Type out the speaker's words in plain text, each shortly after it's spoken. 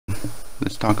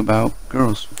talk about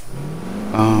girls.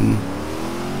 Um,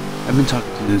 I've been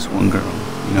talking to this one girl.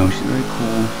 She's very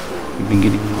cool. We've been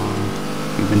getting along.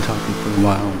 We've been talking for a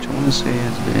while, which I want to say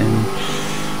has been,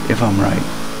 if I'm right,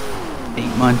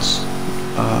 8 months,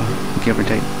 give or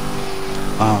take.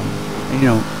 And,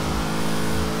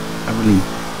 I really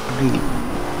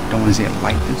don't want to say I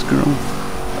like this girl,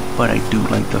 but I do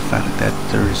like the fact that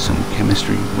there is some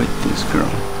chemistry with this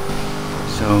girl.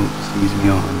 So this leads me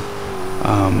on,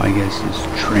 I guess, this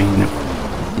train of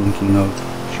thinking of,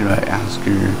 should I ask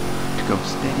her to go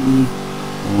steady,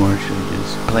 or should I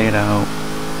just play it out,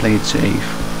 play it safe?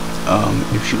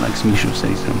 If she likes me, she'll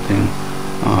say something.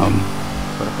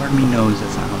 But a part of me knows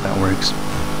that's not how that works.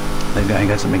 The guy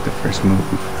got to make the first move,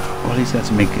 or at least got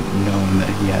to make it known that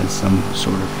he has some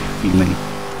sort of feeling.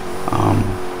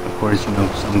 Of course,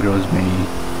 some girls may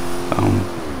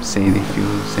say they feel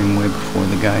the same way before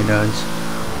the guy does.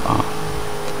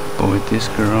 But with this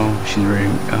girl, she's very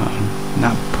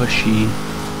not pushy.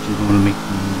 She doesn't want to make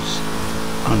things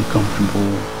uncomfortable.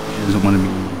 She doesn't want to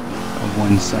be a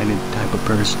one-sided type of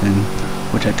person,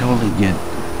 which I totally get.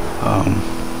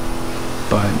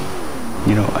 But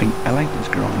I like this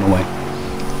girl in a way,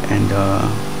 and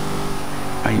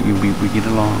we get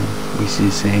along. We see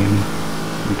the same.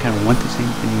 We kind of want the same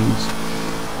things.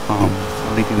 The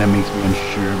only thing that makes me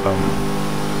unsure about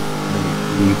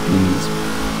the things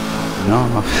popping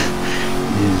off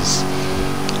is,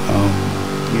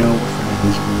 we're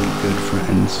friends, really good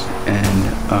friends, and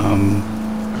I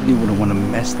really wouldn't want to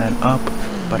mess that up,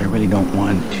 but I really don't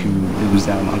want to lose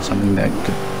out on something that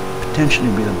could potentially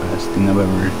be the best thing I've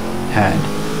ever had.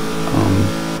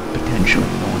 Potentially, I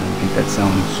don't want to make that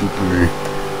sound super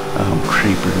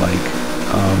creeper-like,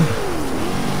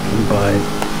 but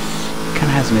kind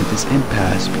of has me at this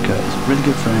impasse because we're really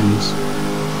good friends.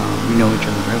 We know each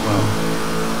other very well,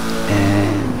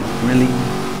 and really,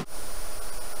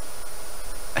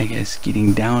 I guess,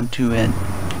 getting down to it,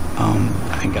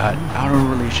 I got out of a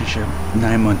relationship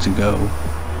 9 months ago.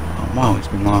 Wow, it's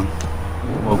been long.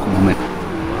 Woke moment.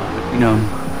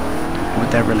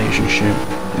 With that relationship,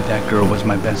 that girl was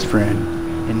my best friend,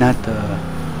 and not the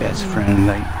best friend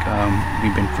like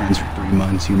we've been friends for 3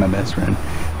 months. You're my best friend.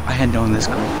 I had known this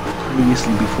girl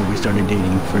previously before we started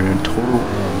dating for a total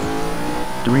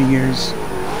of 3 years,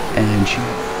 and she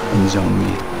had friends on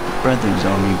me, brothers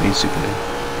on me basically,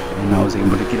 and I was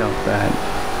able to get off that.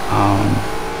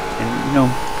 And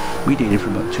we dated for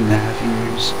about 2.5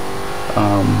 years,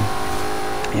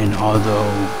 and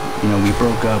although we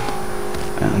broke up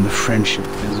and the friendship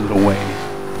fizzled away,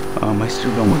 I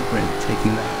still don't regret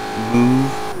taking that move,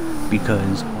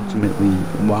 because ultimately,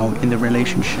 while in the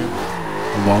relationship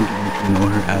and while getting to know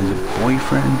her as a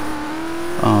boyfriend,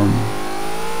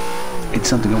 it's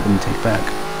something I wouldn't take back,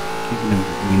 even if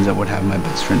it means I would have my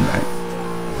best friend back.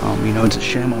 It's a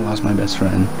shame I lost my best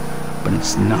friend, but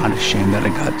it's not a shame that I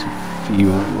got to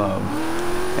feel love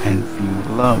and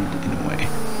feel loved in a way.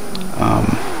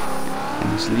 And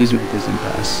this leaves me at this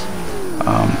impasse.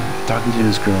 Talking to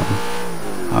this girl,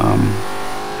 I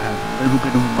have a little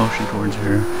bit of emotion towards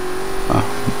her,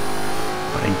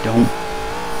 but I don't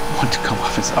want to come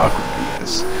off as awkward, I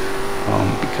guess,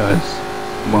 because,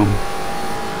 well,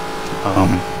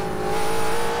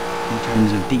 in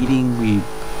terms of dating, we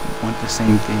want the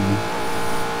same thing,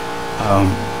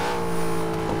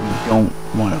 but we don't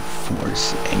want to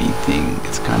force anything.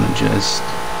 It's kind of just,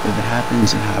 if it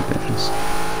happens, it happens.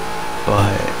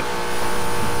 But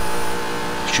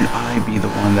should I be the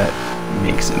one that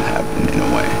makes it happen in a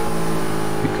way?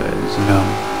 Because, I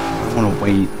don't want to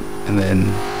wait and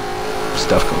then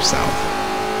stuff goes south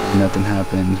and nothing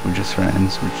happens. We're just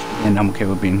friends, and I'm okay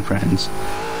with being friends.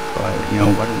 But,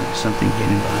 what if there's something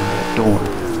getting behind that door?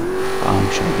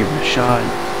 Should I give it a shot?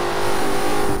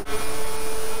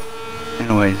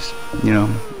 Anyways,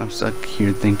 I'm stuck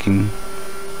here thinking,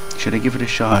 should I give it a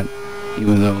shot?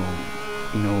 Even though,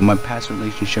 my past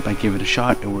relationship, I gave it a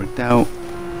shot, it worked out.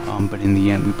 But in the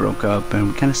end, we broke up and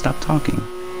we kind of stopped talking.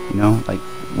 Like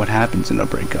what happens in a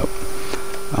breakup.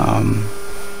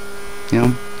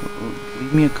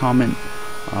 Leave me a comment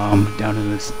down in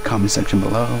the comment section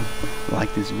below.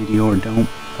 Like this video or don't,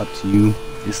 up to you.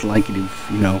 Dislike it if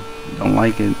don't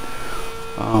like it.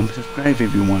 Subscribe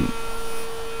if you want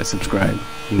a subscribe.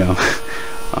 And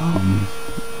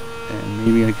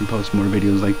maybe I can post more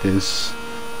videos like this,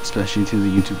 especially to the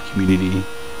YouTube community.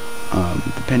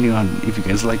 Depending on if you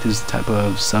guys like this type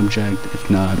of subject. If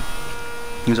not,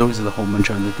 there's always a whole bunch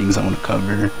of other things I want to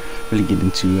cover, really get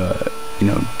into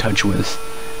touch with.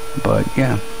 But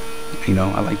yeah,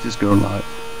 I like this girl a lot,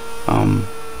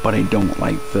 but I don't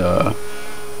like the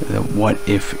what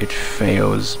if it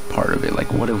fails part of it.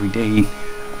 Like, what if we date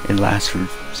It lasts for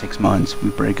 6 months. We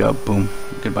break up. Boom.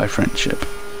 Goodbye friendship.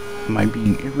 Am I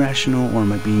being irrational or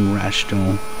am I being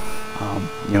rational?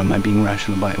 Am I being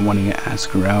rational by wanting to ask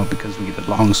her out because we get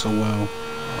along so well?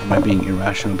 Or am I being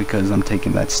irrational because I'm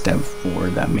taking that step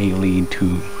forward that may lead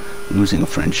to losing a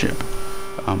friendship?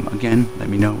 Again, let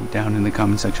me know down in the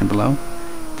comment section below.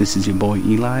 This is your boy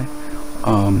Eli.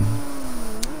 I'll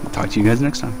talk to you guys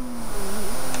next time.